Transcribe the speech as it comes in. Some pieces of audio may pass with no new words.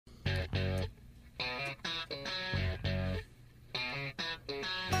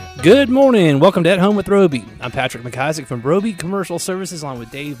Good morning. Welcome to At Home with Roby. I'm Patrick McIsaac from Roby Commercial Services, along with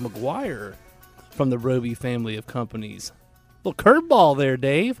Dave McGuire from the Roby family of companies. Little curveball there,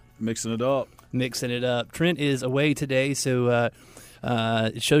 Dave. Mixing it up. Trent is away today, so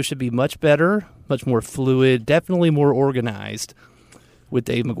the show should be much better, much more fluid, definitely more organized with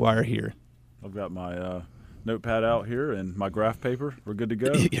Dave McGuire here. I've got my notepad out here and my graph paper. We're good to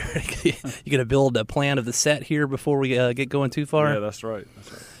go. You're going to build a plan of the set here before we get going too far? Yeah, that's right.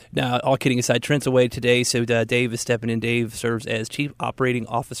 Now, all kidding aside, Trent's away today, so Dave is stepping in. Dave serves as Chief Operating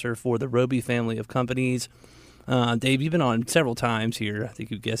Officer for the Roby family of companies. Dave, you've been on several times here. I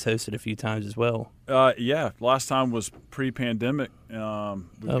think you've guest hosted a few times as well. Yeah, last time was pre-pandemic. We've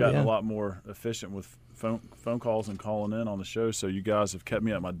gotten a lot more efficient with phone calls and calling in on the show, so you guys have kept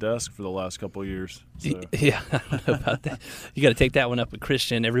me at my desk for the last couple of years. So. Yeah, I don't know about that. You got to take that one up with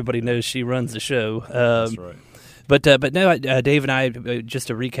Christian. Everybody knows she runs the show. That's right. But no, Dave and I, just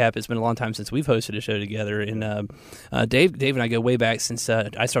to recap, it's been a long time since we've hosted a show together. And Dave and I go way back since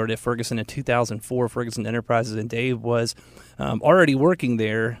I started at Ferguson in 2004, Ferguson Enterprises, and Dave was already working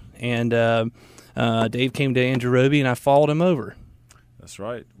there. And Dave came to Andrew Roby, and I followed him over. That's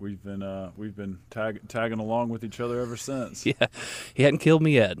right. We've been tagging along with each other ever since. Yeah, he hadn't killed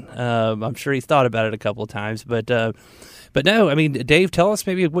me yet. I'm sure he's thought about it a couple of times, But no, I mean, Dave, tell us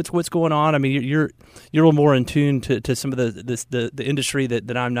maybe what's going on. I mean, you're a little more in tune to some of the industry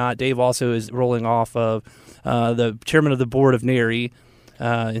that I'm not. Dave also is rolling off of the chairman of the board of NARI,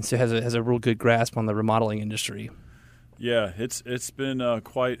 and so has a real good grasp on the remodeling industry. Yeah, it's been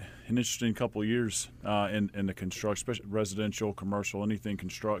quite an interesting couple of years in the construction, especially residential, commercial, anything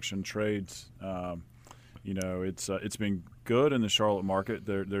construction, trades. It's been good in the Charlotte market.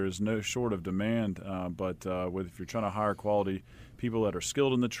 There is no short of demand, but if you're trying to hire quality people that are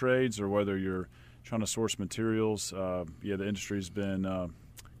skilled in the trades, or whether you're trying to source materials, the industry's been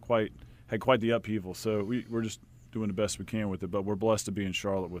had quite the upheaval. So we're just doing the best we can with it. But we're blessed to be in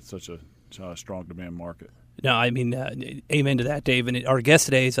Charlotte with such a strong demand market. No, I mean, amen to that, Dave. And our guest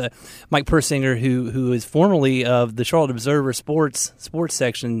today is Mike Persinger, who is formerly of the Charlotte Observer sports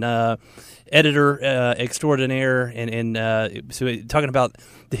section, editor extraordinaire, and so talking about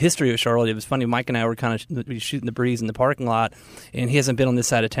the history of Charlotte. It was funny. Mike and I were kind of shooting the breeze in the parking lot, and he hasn't been on this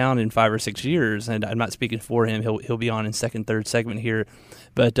side of town in 5 or 6 years. And I'm not speaking for him. He'll be on in second, third segment here.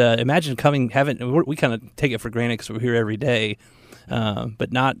 But imagine we kind of take it for granted because we're here every day.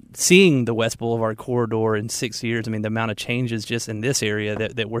 But not seeing the West Boulevard corridor in 6 years. I mean, the amount of changes just in this area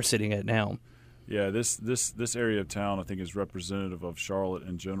that we're sitting at now. Yeah, this area of town, I think, is representative of Charlotte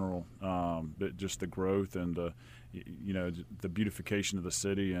in general. Just the growth and the beautification of the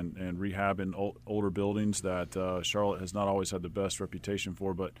city and rehabbing older buildings that Charlotte has not always had the best reputation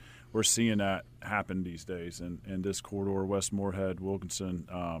for. But we're seeing that happen these days. And this corridor, West Moorhead, Wilkinson,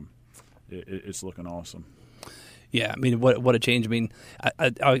 it's looking awesome. Yeah, I mean, what a change. I mean,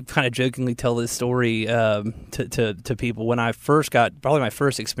 I kind of jokingly tell this story to people. When I first probably my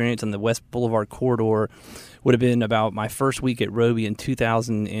first experience on the West Boulevard corridor would have been about my first week at Roby in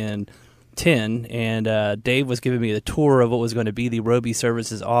 2010, and Dave was giving me the tour of what was going to be the Roby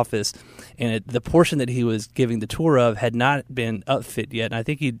Services office, and the portion that he was giving the tour of had not been upfit yet. And I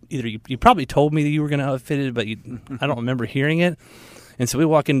think you probably told me that you were going to upfit it, but I don't remember hearing it. And so we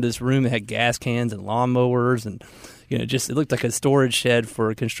walk into this room that had gas cans and lawnmowers, and it looked like a storage shed for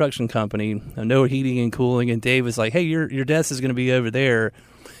a construction company. No heating and cooling. And Dave was like, "Hey, your desk is going to be over there."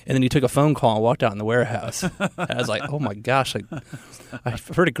 And then he took a phone call and walked out in the warehouse. I was like, "Oh my gosh! I've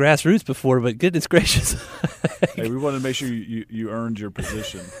heard of grassroots before, but goodness gracious!" Hey, we wanted to make sure you earned your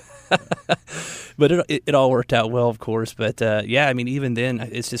position. But it all worked out well, of course. But I mean, even then,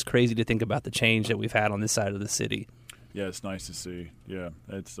 it's just crazy to think about the change that we've had on this side of the city. Yeah, it's nice to see. Yeah,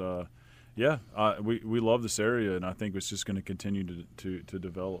 it's we love this area, and I think it's just going to continue to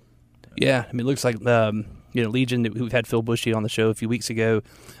develop. Yeah, I mean, it looks like Legion. We've had Phil Bushy on the show a few weeks ago.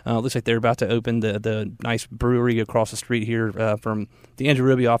 Looks like they're about to open the nice brewery across the street here from the Andrew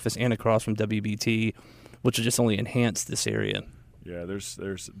Roby office and across from WBT, which will just only enhance this area. Yeah, there's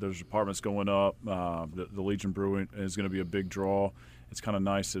apartments going up. The Legion Brewing is going to be a big draw. It's kind of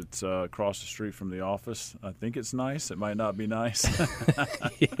nice. It's across the street from the office. I think it's nice. It might not be nice.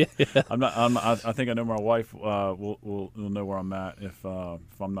 Yeah. I think I know my wife will know where I'm at if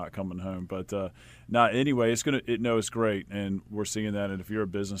I'm not coming home. But anyway, it's great, and we're seeing that. And if you're a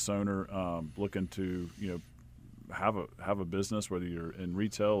business owner looking to have a business, whether you're in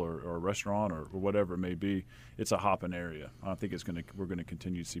retail or a restaurant or whatever it may be, it's a hopping area. I think we're going to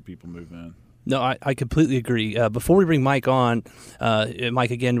continue to see people move in. No, I completely agree. Before we bring Mike on, Mike,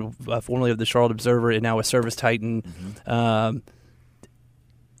 again, formerly of the Charlotte Observer and now a Service Titan,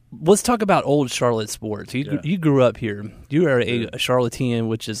 Let's talk about old Charlotte sports. You grew up here. You are a Charlottean,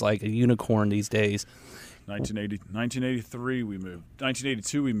 which is like a unicorn these days. 1983 we moved.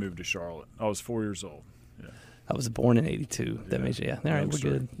 1982 we moved to Charlotte. I was 4 years old. Yeah. I was born in 82. That makes you, All right, we're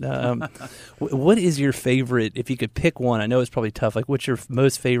good. What is your favorite, if you could pick one? I know it's probably tough. Like, what's your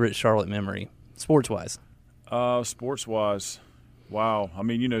most favorite Charlotte memory, sports-wise? Sports-wise, wow. I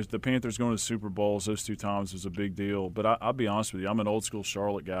mean, the Panthers going to the Super Bowls those 2 times was a big deal. But I'll be honest with you, I'm an old-school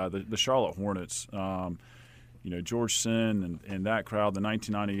Charlotte guy. The Charlotte Hornets, George Sinn and that crowd, the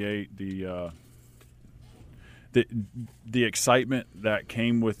 1998, the excitement that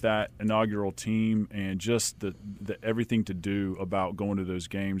came with that inaugural team, and just the everything to do about going to those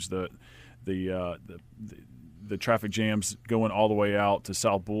games, the traffic jams going all the way out to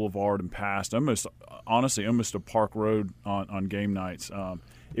South Boulevard and past, almost a Park Road on game nights.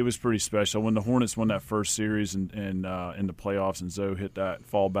 It was pretty special when the Hornets won that first series and in the playoffs, and Zoe hit that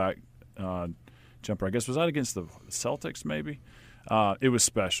fallback jumper. I guess was that against the Celtics maybe. It was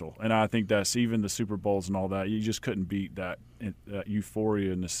special, and I think that's even the Super Bowls and all that. You just couldn't beat that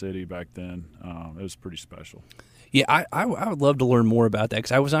euphoria in the city back then. It was pretty special. Yeah, I would love to learn more about that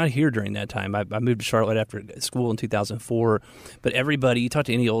because I was not here during that time. I moved to Charlotte after school in 2004. But everybody, you talk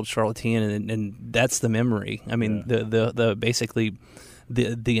to any old Charlottean, and that's the memory. I mean, the basically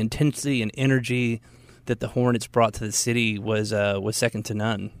the intensity and energy that the Hornets brought to the city was second to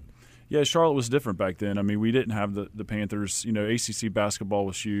none. Yeah, Charlotte was different back then. I mean, we didn't have the Panthers. ACC basketball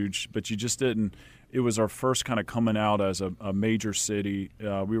was huge, but you just didn't. It was our first kind of coming out as a major city.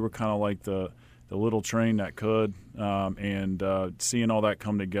 We were kind of like the little train that could, and seeing all that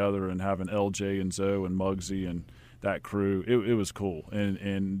come together and having LJ and Zoe and Muggsy and that crew, it was cool,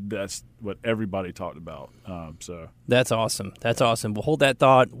 and that's what everybody talked about. So that's awesome. That's awesome. We'll hold that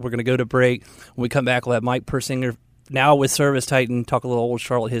thought. We're going to go to break. When we come back, we'll have Mike Persinger, now with Service Titan, talk a little old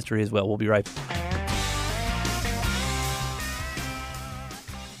Charlotte history as well. We'll be right back.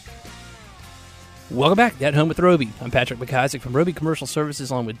 Welcome back. At Home with Roby. I'm Patrick McIsaac from Roby Commercial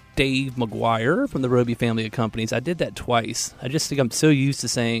Services, along with Dave McGuire from the Roby family of companies. I did that twice. I just think I'm so used to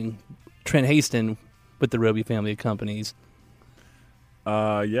saying Trent Haston with the Roby family of companies.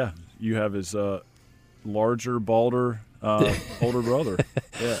 Yeah, you have his larger, balder, older brother.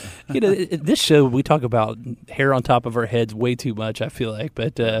 Yeah. This show, we talk about hair on top of our heads way too much, I feel like.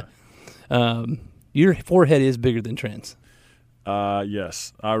 But your forehead is bigger than Trent's.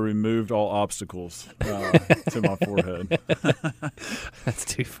 Yes, I removed all obstacles to my forehead. That's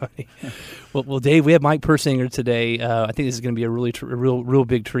too funny. Well, Dave, we have Mike Persinger today. I think this is going to be a real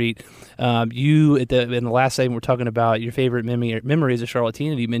big treat. You in the last segment, we're talking about your favorite memory as a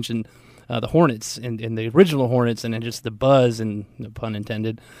Charlottean, and you mentioned the Hornets and the original Hornets, and then just the buzz, and no pun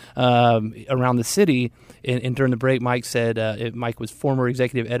intended, around the city. And during the break, Mike said Mike was former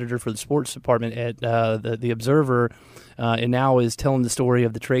executive editor for the sports department at the Observer, and now is telling the story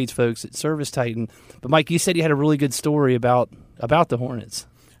of the trades folks at Service Titan. But Mike, you said you had a really good story about the Hornets.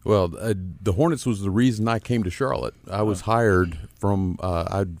 Well, the Hornets was the reason I came to Charlotte. I was hired from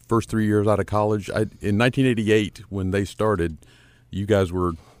first 3 years out of college. In 1988, when they started, you guys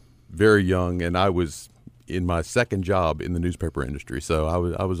were very young, and I was in my second job in the newspaper industry, so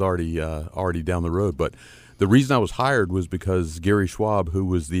I was already down the road. But the reason I was hired was because Gary Schwab, who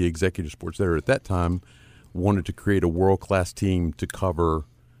was the executive sports editor at that time, wanted to create a world-class team to cover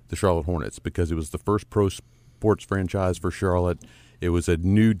the Charlotte Hornets because it was the first pro sports franchise for Charlotte. It was a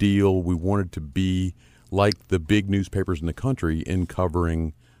new deal. We wanted to be like the big newspapers in the country in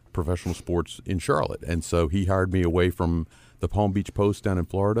covering professional sports in Charlotte. And so he hired me away from the Palm Beach Post down in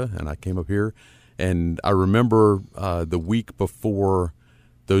Florida, and I came up here. And I remember the week before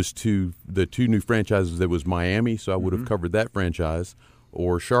the two new franchises, there was Miami, so I would have covered that franchise,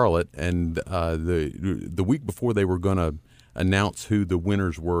 or Charlotte. And the week before they were going to announce who the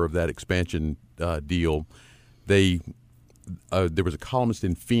winners were of that expansion deal, there was a columnist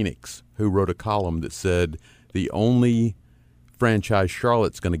in Phoenix who wrote a column that said the only franchise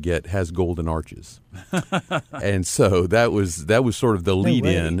Charlotte's going to get has golden arches. And so that was sort of the lead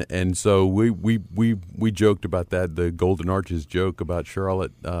in, and so we joked about that, the golden arches joke about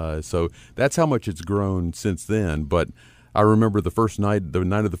Charlotte. So that's how much it's grown since then. But I remember the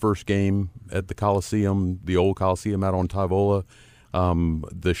night of the first game at the Coliseum, the old Coliseum out on Tyvola.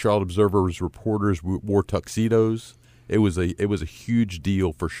 The Charlotte Observer's reporters wore tuxedos. It was a huge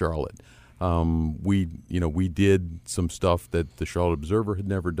deal for Charlotte. We did some stuff that the Charlotte Observer had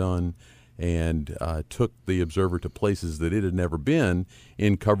never done, and took the Observer to places that it had never been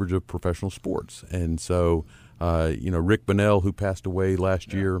in coverage of professional sports. And so, Rick Bonnell, who passed away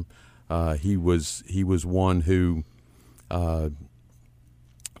last year, he was one who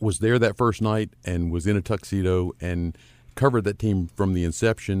was there that first night and was in a tuxedo and covered that team from the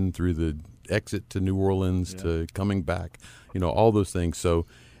inception through the exit to New Orleans to coming back, all those things. So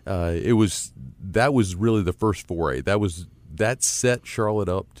that was really the first foray. That set Charlotte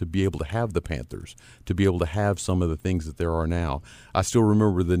up to be able to have the Panthers, to be able to have some of the things that there are now. I still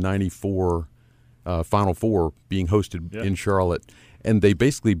remember the 94 Final Four being hosted in Charlotte, and they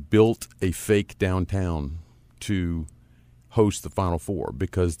basically built a fake downtown to host the Final Four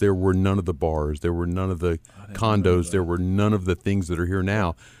because there were none of the bars, there were none of the condos, there were none of the things that are here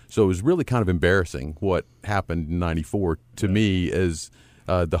now. So it was really kind of embarrassing what happened in 94 to me as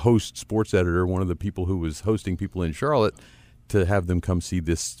the host sports editor, one of the people who was hosting people in Charlotte, to have them come see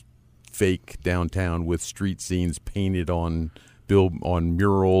this fake downtown with street scenes painted on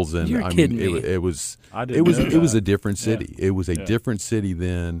murals, and You're kidding me. It was a different city. It was a different city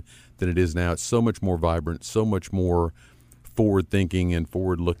then than it is now. It's so much more vibrant, so much more forward thinking and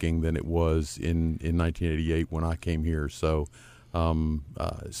forward looking than it was in 1988 when I came here. So a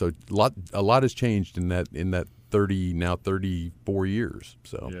lot has changed in that 34 years.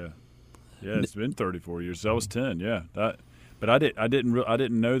 So it's been 34 years. That was 10. But I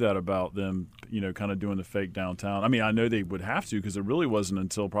didn't know that about them, kind of doing the fake downtown. I mean, I know they would have to because it really wasn't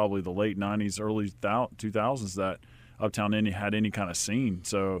until probably the late 90s, early 2000s that Uptown Indy had any kind of scene.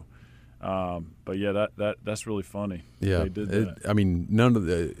 So, but that's really funny. Yeah, they did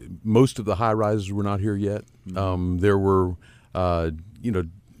that. Most of the high rises were not here yet. Mm-hmm. There were,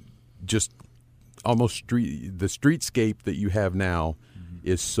 just almost the streetscape that you have now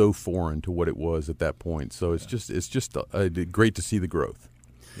is so foreign to what it was at that point. So it's just great to see the growth.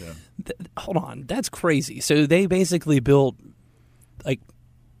 Yeah. Hold on, that's crazy. So they basically built like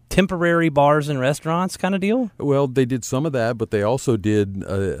temporary bars and restaurants kind of deal? Well, they did some of that, but they also did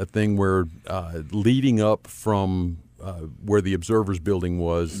a thing where leading up from where the Observer's building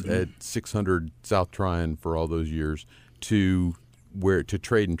was at 600 South Tryon for all those years to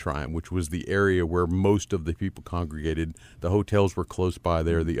Trade and Tryon, which was the area where most of the people congregated. The hotels were close by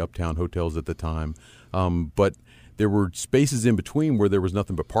there, the uptown hotels at the time. But there were spaces in between where there was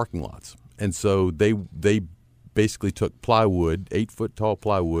nothing but parking lots. And so they basically took plywood, 8-foot tall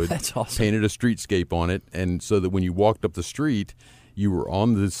plywood, That's awesome. painted a streetscape on it, and so that when you walked up the street, you were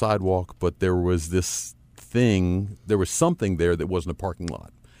on the sidewalk, but there was something there that wasn't a parking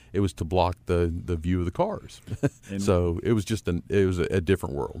lot. It was to block the view of the cars. So it was a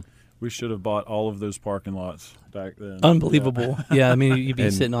different world. We should have bought all of those parking lots back then. Unbelievable. Yeah, I mean, you'd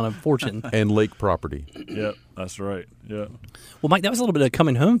be sitting on a fortune. And lake property. Yep, that's right. Yeah. Well, Mike, that was a little bit of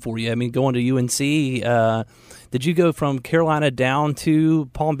coming home for you. I mean, going to UNC, did you go from Carolina down to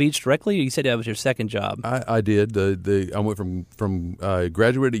Palm Beach directly? Or you said that was your second job. I did. I went from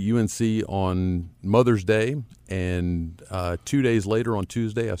graduated at UNC on Mother's Day, and 2 days later on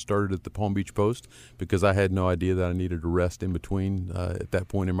Tuesday I started at the Palm Beach Post because I had no idea that I needed to rest in between at that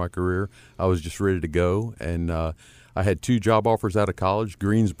point in my career. I was just ready to go, and I had 2 job offers out of college,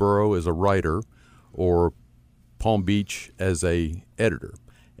 Greensboro as a writer or Palm Beach as a editor.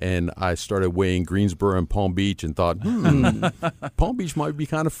 And I started weighing Greensboro and Palm Beach and thought, Palm Beach might be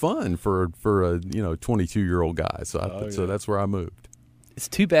kind of fun for a 22-year-old guy. So so that's where I moved. It's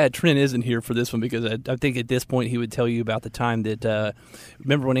too bad Trent isn't here for this one because I think at this point he would tell you about the time that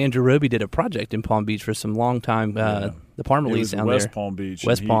remember when Andrew Roby did a project in Palm Beach for some long time. The Parmalees down West there, Palm Beach,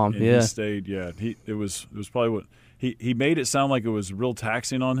 West Palm. He stayed. Yeah, it was probably what. He made it sound like it was real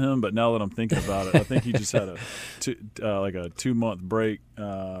taxing on him, but now that I'm thinking about it, I think he just had a 2-month break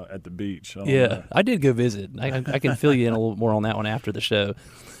at the beach. I did go visit. I can fill you in a little more on that one after the show.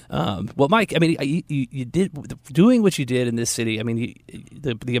 Well, Mike, I mean, you did doing what you did in this city. I mean,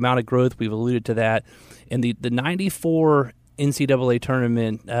 the amount of growth, we've alluded to that, and the 94 NCAA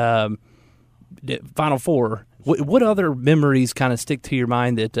tournament Final Four. What other memories kind of stick to your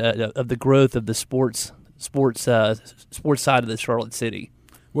mind that of the growth of the sports side of the Charlotte city?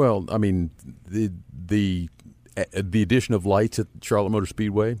 Well, I mean, the addition of lights at Charlotte Motor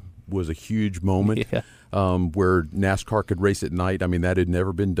Speedway was a huge moment. Yeah. Where NASCAR could race at night. I mean, that had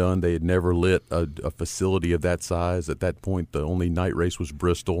never been done. They had never lit a facility of that size. At that point, the only night race was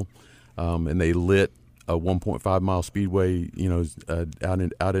Bristol, and they lit a 1.5-mile speedway,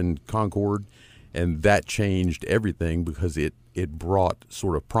 out in Concord, and that changed everything because it brought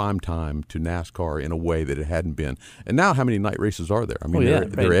sort of prime time to NASCAR in a way that it hadn't been. And now, how many night races are there? I mean,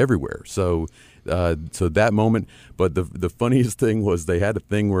 they're everywhere. So that moment. But the funniest thing was they had a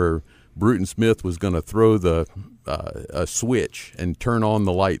thing where Bruton Smith was going to throw a switch and turn on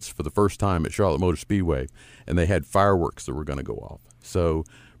the lights for the first time at Charlotte Motor Speedway, and they had fireworks that were going to go off. So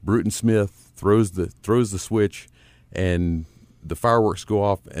Bruton Smith throws the switch, and the fireworks go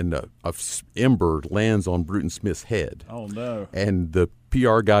off, and a ember lands on Bruton Smith's head. Oh no! And the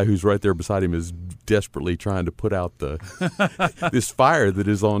PR guy who's right there beside him is desperately trying to put out this fire that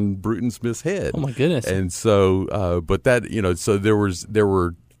is on Bruton Smith's head. Oh my goodness! And so, but that so there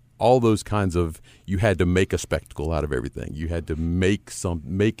were all those kinds of, you had to make a spectacle out of everything. You had to make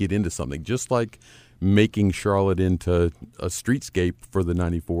it into something, just like making Charlotte into a streetscape for the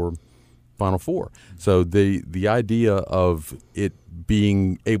 '94 Final Four. So the idea of it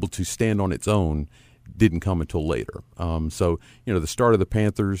being able to stand on its own didn't come until later. So the start of the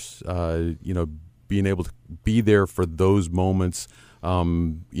Panthers, being able to be there for those moments.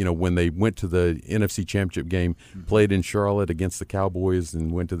 When they went to the NFC Championship game, played in Charlotte against the Cowboys,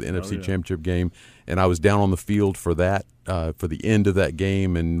 and went to the NFC Championship game, and I was down on the field for that, for the end of that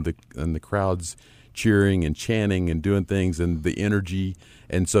game, and the crowds cheering and chanting and doing things, and the energy.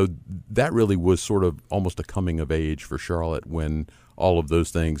 And so that really was sort of almost a coming of age for Charlotte when all of those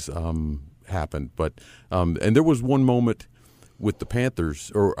things happened. But and there was one moment with the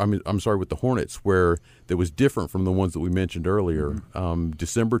Panthers, with the Hornets, where that was different from the ones that we mentioned earlier.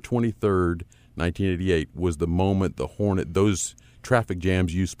 December 23rd, 1988 was the moment those traffic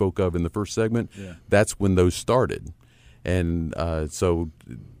jams you spoke of in the first segment, that's when those started. And that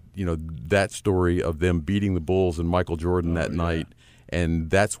story of them beating the Bulls and Michael Jordan that night, and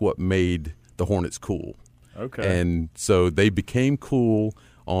that's what made the Hornets cool. Okay. And so they became cool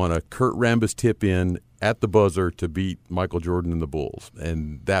on a Kurt Rambis tip-in at the buzzer to beat Michael Jordan and the Bulls.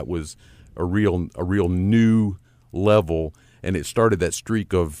 And that was a real new level. And it started that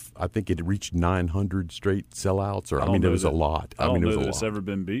streak of, I think it reached 900 straight sellouts. It was a lot. I don't know that it's ever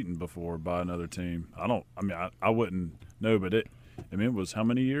been beaten before by another team. I wouldn't know, but it was how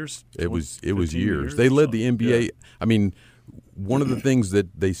many years? It was years. They led the NBA. Yeah. One of the things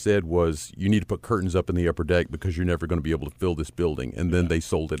that they said was, you need to put curtains up in the upper deck because you're never going to be able to fill this building. And then they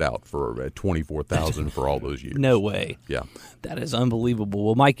sold it out for $24,000 for all those years. No way. Yeah. That is unbelievable.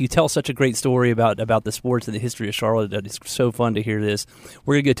 Well, Mike, you tell such a great story about the sports and the history of Charlotte. It's so fun to hear this.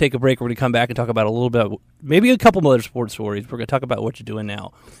 We're going to take a break. We're going to come back and talk about a little bit, maybe a couple of other sports stories. We're going to talk about what you're doing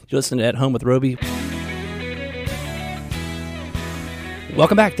now. You listen to At Home with Roby.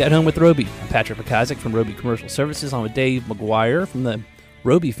 Welcome back to At Home with Roby. I'm Patrick McIsaac from Roby Commercial Services. I'm with Dave McGuire from the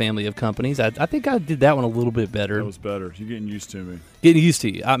Roby family of companies. I think I did that one a little bit better. That was better. You're getting used to me. Getting used to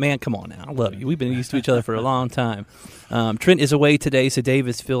you. Man, come on now. I love you. We've been used to each other for a long time. Trent is away today, so Dave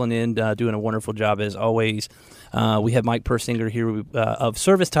is filling in, doing a wonderful job as always. We have Mike Persinger here of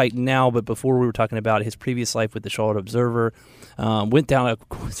Service Titan now, but before we were talking about his previous life with the Charlotte Observer. Went down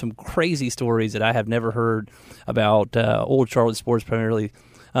some crazy stories that I have never heard about old Charlotte sports, primarily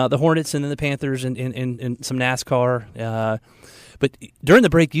the Hornets and then the Panthers and some NASCAR. But during the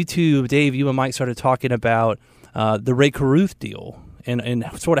break, Dave, you and Mike started talking about the Ray Caruth deal and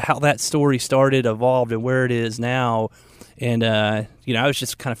sort of how that story started, evolved, and where it is now. And, I was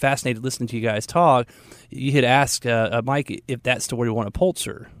just kind of fascinated listening to you guys talk. You had asked Mike if that story won a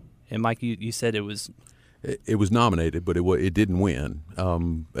Pulitzer. And, Mike, you said it was... It was nominated, but it didn't win.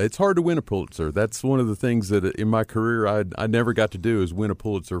 It's hard to win a Pulitzer. That's one of the things that in my career I never got to do, is win a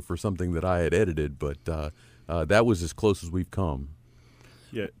Pulitzer for something that I had edited. But that was as close as we've come.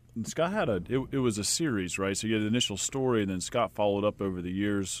 Yeah, and Scott had it was a series, right? So you had the initial story, and then Scott followed up over the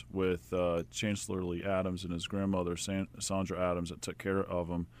years with Chancellor Lee Adams and his grandmother, Sandra Adams, that took care of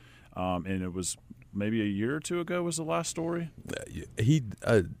him. And it was maybe a year or two ago was the last story.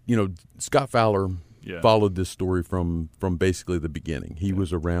 Scott Fowler followed this story from basically the beginning. He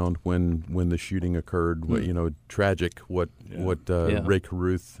was around when the shooting occurred. Tragic what Ray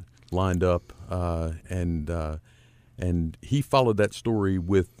Caruth lined up, and he followed that story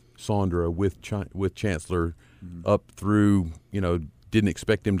with Sandra, with Chancellor, up through. Didn't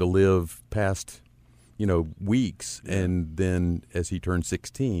expect him to live past weeks, and then as he turned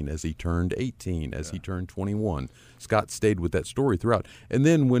 16, as he turned 18, as he turned 21, Scott stayed with that story throughout. And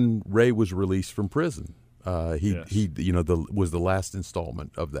then when Ray was released from prison, he was the last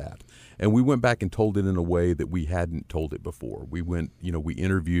installment of that. And we went back and told it in a way that we hadn't told it before. We went, we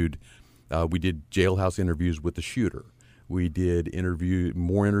interviewed, we did jailhouse interviews with the shooter. We did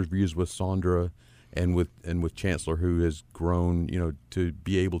more interviews with Sandra and with Chancellor, who has grown, to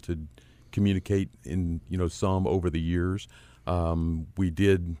be able to communicate in some over the years. We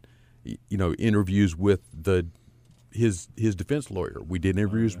did interviews with his defense lawyer. We did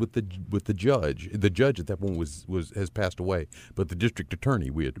interviews with the judge. The judge at that point has passed away, but the district attorney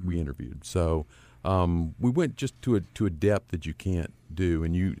we interviewed. So we went just to a depth that you can't do,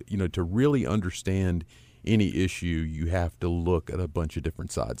 and to really understand any issue, you have to look at a bunch of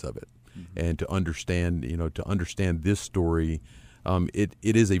different sides of it, and to understand this story. It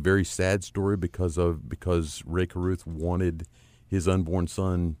is a very sad story because Ray Carruth wanted his unborn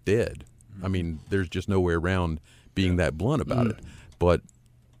son dead. I mean, there's just no way around being that blunt about it. But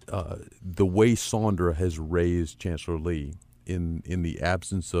the way Saundra has raised Chancellor Lee in the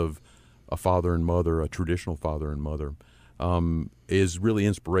absence of a father and mother, a traditional father and mother, is really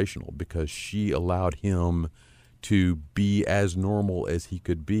inspirational, because she allowed him to be as normal as he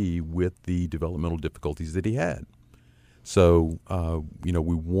could be with the developmental difficulties that he had. So, we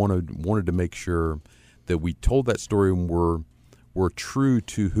wanted to make sure that we told that story and were true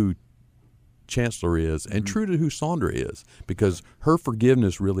to who Chancellor is and true to who Saundra is, because her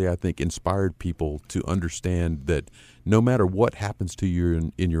forgiveness really, I think, inspired people to understand that no matter what happens to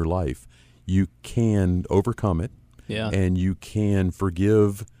you in your life, you can overcome it, and you can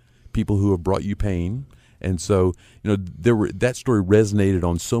forgive people who have brought you pain. And so, that story resonated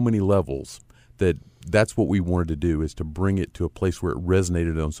on so many levels that's what we wanted to do, is to bring it to a place where it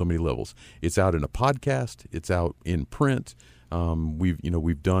resonated on so many levels. It's out in a podcast. It's out in print.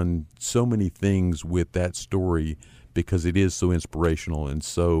 We've done so many things with that story because it is so inspirational, and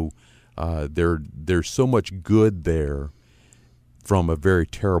so there's so much good there from a very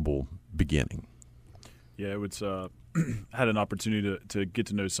terrible beginning. Yeah, it's had an opportunity to get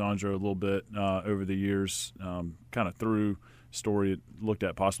to know Saundra a little bit over the years, kind of through story looked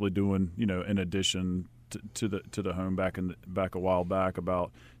at possibly doing, in addition to the home back a while back,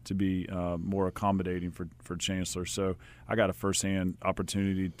 about to be more accommodating for Chancellor. So I got a firsthand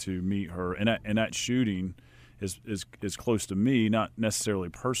opportunity to meet her, and that shooting is close to me, not necessarily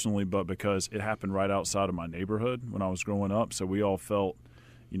personally, but because it happened right outside of my neighborhood when I was growing up. So we all felt,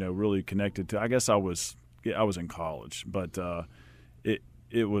 really connected to. I guess I was in college, but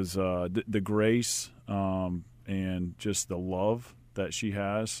it was the grace and just the love that she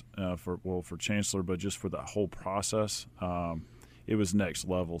has for Chancellor, but just for the whole process, it was next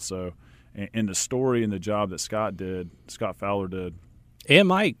level. So, and the story and the job that Scott Fowler did, and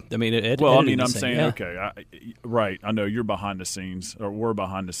Mike. I mean, I'm saying, okay, right. I know you're behind the scenes, or we're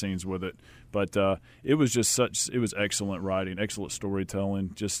behind the scenes with it, but it was just it was excellent writing, excellent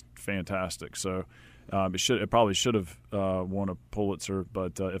storytelling, just fantastic. So. It probably should have won a Pulitzer,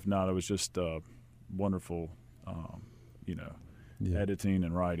 but if not, it was just wonderful, editing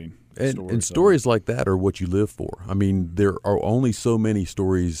and writing. And stories like that are what you live for. I mean, there are only so many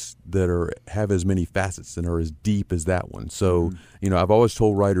stories that have as many facets and are as deep as that one. So, I've always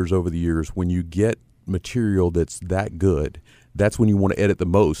told writers over the years, when you get material that's that good, that's when you want to edit the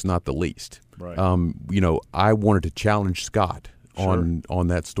most, not the least. Right. I wanted to challenge Scott on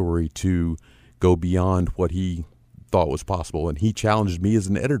that story to go beyond what he thought was possible, and he challenged me as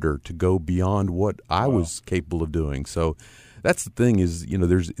an editor to go beyond what I was capable of doing. So that's the thing, is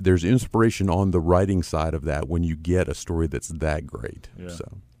there's inspiration on the writing side of that when you get a story that's that great. Yeah.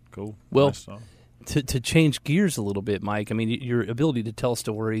 So cool. Well, nice. To change gears a little bit, Mike, I mean, your ability to tell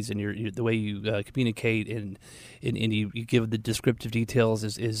stories and the way you communicate and you give the descriptive details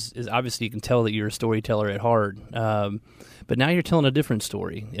is obviously, you can tell that you're a storyteller at heart. But now you're telling a different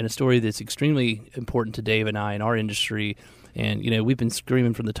story, and a story that's extremely important to Dave and I in our industry. And, we've been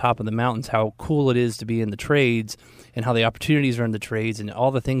screaming from the top of the mountains how cool it is to be in the trades, and how the opportunities are in the trades, and all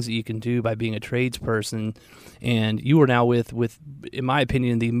the things that you can do by being a tradesperson. And you are now with, in my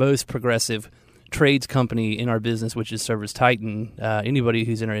opinion, the most progressive trades company in our business, which is Service Titan. Anybody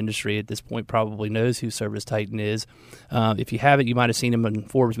who's in our industry at this point probably knows who Service Titan is. If you haven't, you might have seen them in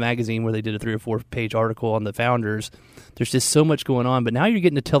Forbes magazine, where they did a 3 or 4 page article on the founders. There's just so much going on, but now you're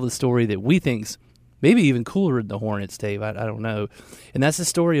getting to tell the story that we think's maybe even cooler than the Hornets, Dave. I don't know. And that's the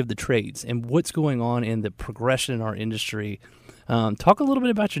story of the trades and what's going on in the progression in our industry. Talk a little bit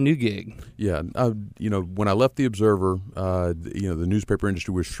about your new gig. Yeah, when I left the Observer, the newspaper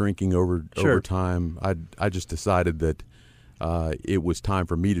industry was shrinking over time. I just decided that it was time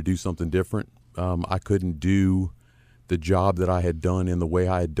for me to do something different. I couldn't do the job that I had done in the way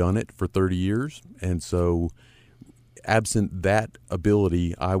I had done it for 30 years, and so absent that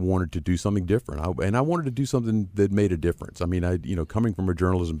ability, I wanted to do something different, and I wanted to do something that made a difference. I mean, coming from a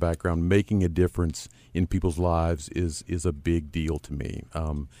journalism background, making a difference in people's lives is a big deal to me.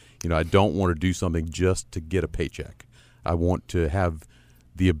 I don't want to do something just to get a paycheck. I want to have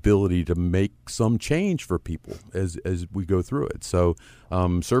the ability to make some change for people as we go through it. So,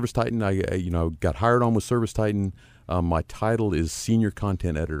 Service Titan, I got hired on with Service Titan. My title is Senior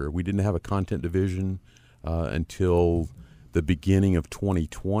Content Editor. We didn't have a content division until the beginning of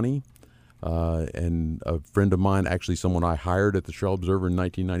 2020. And a friend of mine, actually someone I hired at the Charlotte Observer in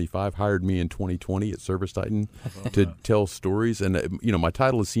 1995, hired me in 2020 at Service Titan to tell stories. And, my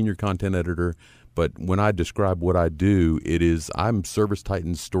title is Senior Content Editor, but when I describe what I do, I'm Service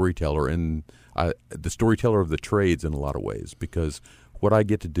Titan's storyteller, and the storyteller of the trades in a lot of ways, because what I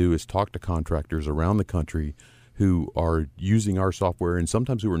get to do is talk to contractors around the country who are using our software and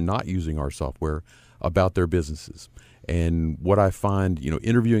sometimes who are not using our software about their businesses. And what I find,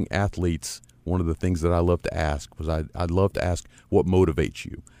 interviewing athletes, one of the things that I love to ask was I love to ask what motivates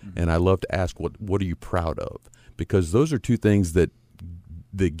you. Mm-hmm. And I love to ask what are you proud of? Because those are two things that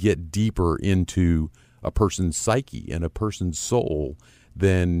get deeper into a person's psyche and a person's soul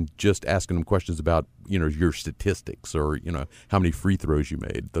than just asking them questions about, your statistics or, how many free throws you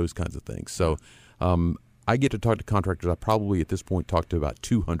made, those kinds of things. So I get to talk to contractors. I probably at this point talk to about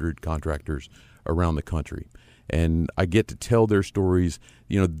 200 contractors around the country. And I get to tell their stories.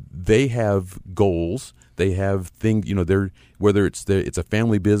 They have goals. They have things. Whether it's a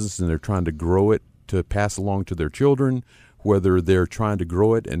family business and they're trying to grow it to pass along to their children, whether they're trying to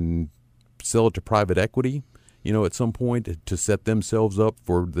grow it and sell it to private equity, at some point to set themselves up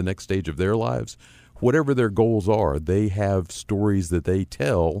for the next stage of their lives. Whatever their goals are, they have stories that they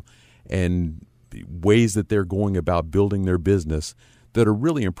tell and ways that they're going about building their business that are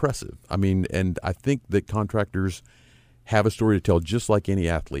really impressive. And I think that contractors have a story to tell just like any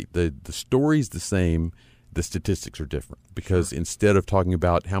athlete. The story's the same, the statistics are different because instead of talking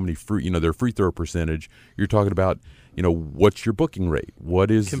about how many their free throw percentage, you're talking about, what's your booking rate? What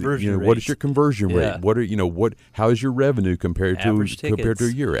is what is your conversion rate? What are how is your revenue compared to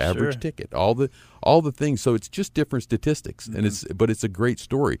a year? Average ticket. All the things. So it's just different statistics, and it's a great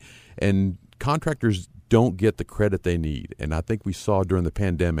story. And contractors don't get the credit they need. And I think we saw during the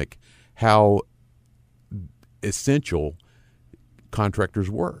pandemic how essential contractors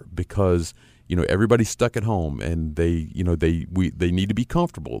were because, everybody's stuck at home and they need to be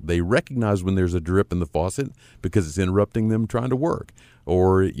comfortable. They recognize when there's a drip in the faucet because it's interrupting them trying to work.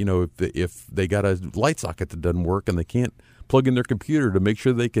 Or, if they got a light socket that doesn't work and they can't plug in their computer to make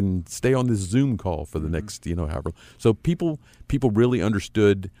sure they can stay on this Zoom call for the next, however. So people really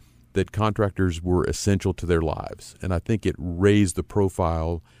understood that contractors were essential to their lives. And I think it raised the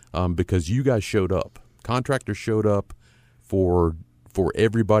profile because you guys showed up. Contractors showed up for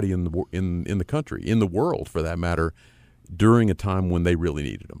everybody in the country, in the world for that matter, during a time when they really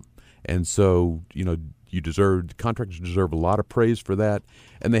needed them. And so, contractors deserve a lot of praise for that,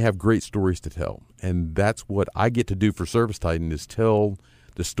 and they have great stories to tell. And that's what I get to do for Service Titan is tell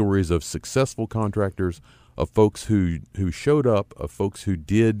the stories of successful contractors, of folks who showed up, of folks who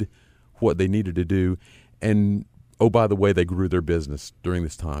did what they needed to do. And, oh, by the way, they grew their business during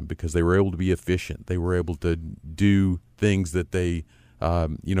this time because they were able to be efficient. They were able to do things that they,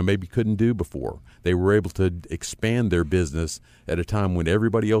 maybe couldn't do before. They were able to expand their business at a time when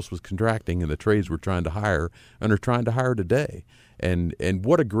everybody else was contracting and the trades were trying to hire and are trying to hire today. And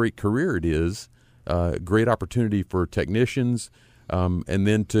what a great career it is, great opportunity for technicians, and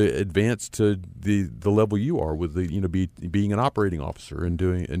then to advance to the level you are with being an operating officer and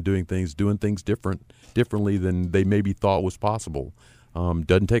doing things differently than they maybe thought was possible.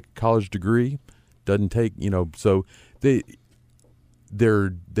 Doesn't take a college degree, doesn't take so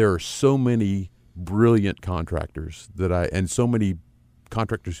there are so many brilliant contractors and so many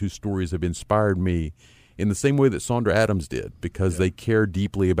contractors whose stories have inspired me in the same way that Sandra Adams did because they care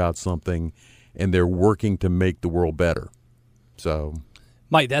deeply about something and they're working to make the world better. So,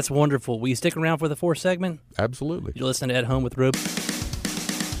 Mike, that's wonderful. Will you stick around for the fourth segment? Absolutely. You're listening to At Home with Roby.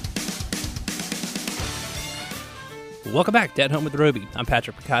 Welcome back to At Home with Roby. I'm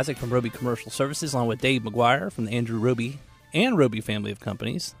Patrick Prakazik from Roby Commercial Services, along with Dave McGuire from the Andrew Roby and Roby family of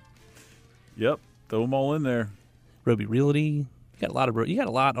companies. Yep, throw them all in there. Roby Realty. You got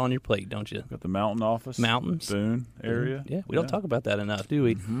a lot on your plate, don't you? Got the mountain office, mountains, Boone area. Yeah, we don't talk about that enough, do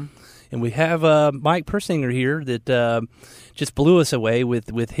we? Mm-hmm. And we have Mike Persinger here that just blew us away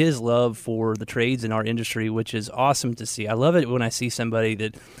with his love for the trades in our industry, which is awesome to see. I love it when I see somebody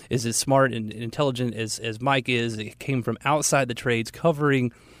that is as smart and intelligent as Mike is. It came from outside the trades,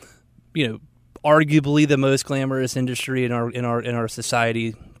 covering, arguably the most glamorous industry in our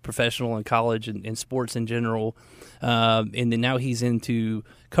society, professional and college and sports in general. And then now he's into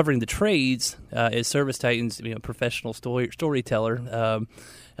covering the trades as Service Titan's professional storyteller,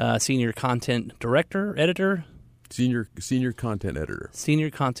 senior content editor. Senior content editor. Senior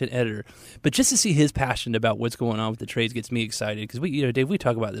content editor. But just to see his passion about what's going on with the trades gets me excited because Dave, we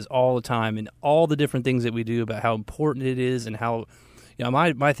talk about this all the time and all the different things that we do about how important it is and how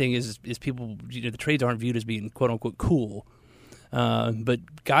my thing is people the trades aren't viewed as being quote unquote cool.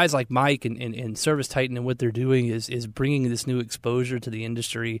 But guys like Mike and Service Titan and what they're doing is bringing this new exposure to the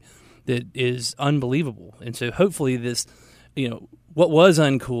industry that is unbelievable. And so hopefully this, what was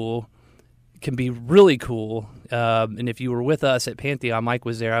uncool can be really cool. And if you were with us at Pantheon, Mike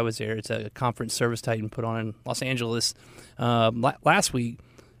was there, I was there. It's a conference Service Titan put on in Los Angeles last week.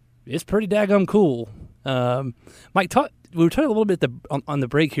 It's pretty daggum cool. Mike, we were talking a little bit on the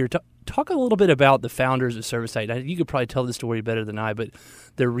break here. Talk a little bit about the founders of Service Titan. You could probably tell the story better than I, but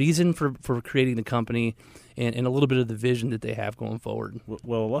their reason for creating the company and a little bit of the vision that they have going forward.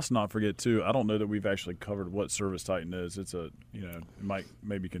 Well, let's not forget, too, I don't know that we've actually covered what Service Titan is. It's Mike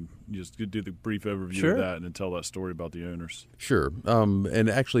maybe can just do the brief overview of that and then tell that story about the owners. Sure. And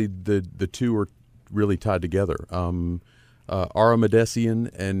actually the two are really tied together. Ara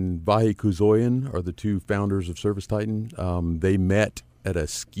Medesian and Vahe Kuzoyan are the two founders of Service Titan. They met at a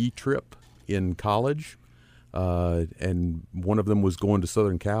ski trip in college, and one of them was going to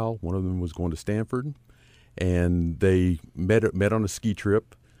Southern Cal, one of them was going to Stanford, and they met on a ski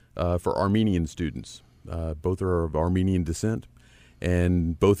trip for Armenian students. Both are of Armenian descent,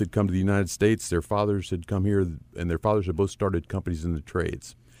 and both had come to the United States. Their fathers had come here, and their fathers had both started companies in the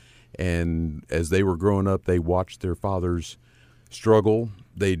trades. And as they were growing up, they watched their fathers struggle.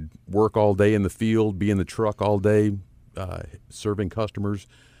 They'd work all day in the field, be in the truck all day, serving customers.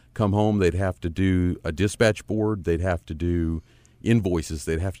 Come home, they'd have to do a dispatch board. They'd have to do invoices.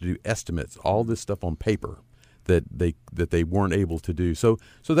 They'd have to do estimates. All this stuff on paper that they weren't able to do. So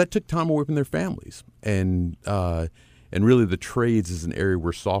that took time away from their families. And really, the trades is an area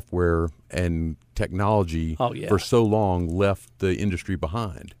where software and technology for so long left the industry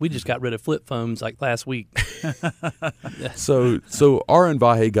behind. We just got rid of flip phones like last week. So Ara and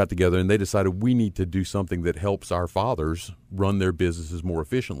Vahe got together and they decided we need to do something that helps our fathers run their businesses more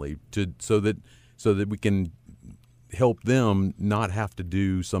efficiently, so that we can help them not have to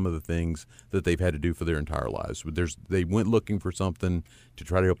do some of the things that they've had to do for their entire lives. They went looking for something to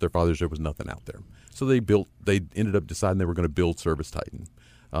try to help their fathers. There was nothing out there. So they ended up deciding they were going to build Service Titan.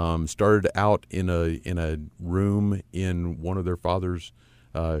 Started out in a room in one of their father's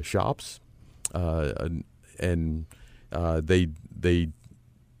shops, and they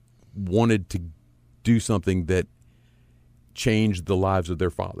wanted to do something that changed the lives of their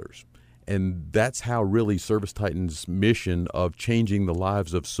fathers. And that's how really Service Titan's mission of changing the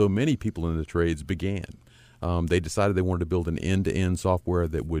lives of so many people in the trades began. They decided they wanted to build an end-to-end software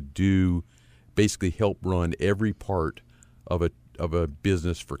that would basically help run every part of a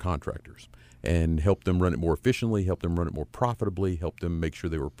business for contractors and help them run it more efficiently, help them run it more profitably, help them make sure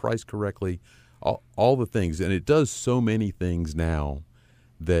they were priced correctly, all the things. And it does so many things now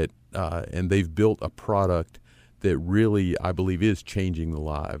that and they've built a product that really, I believe, is changing the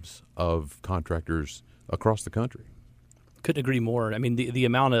lives of contractors across the country. Couldn't agree more. I mean, the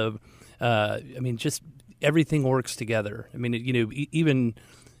amount of, just everything works together. I mean, even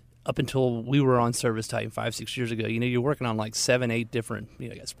up until we were on Service Titan 5-6 years ago, you're working on like 7-8 different, you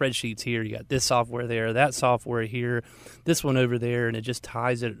got spreadsheets here, you got this software there, that software here, this one over there, and it just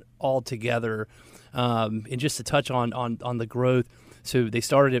ties it all together. And just to touch on the growth, so they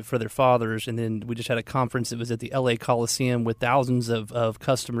started it for their fathers, and then we just had a conference that was at the LA Coliseum with thousands of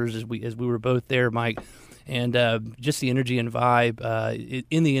customers as we were both there, Mike. And just the energy and vibe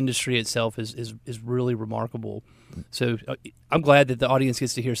in the industry itself is really remarkable. So I'm glad that the audience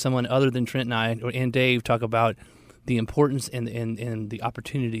gets to hear someone other than Trent and I and Dave talk about the importance and the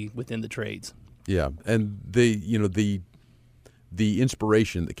opportunity within the trades. Yeah, and the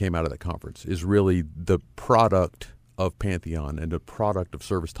inspiration that came out of that conference is really the product of Pantheon and the product of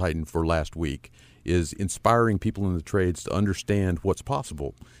Service Titan for last week is inspiring people in the trades to understand what's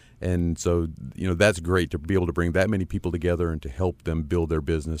possible. And so, that's great to be able to bring that many people together and to help them build their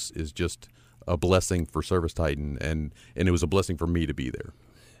business is just a blessing for Service Titan, and it was a blessing for me to be there.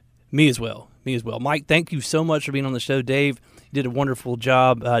 Me as well. Mike, thank you so much for being on the show. Dave, you did a wonderful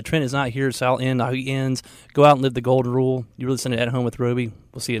job. Trent is not here, so I'll end how he ends. Go out and live the golden rule. You're listening to At Home with Roby.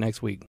 We'll see you next week.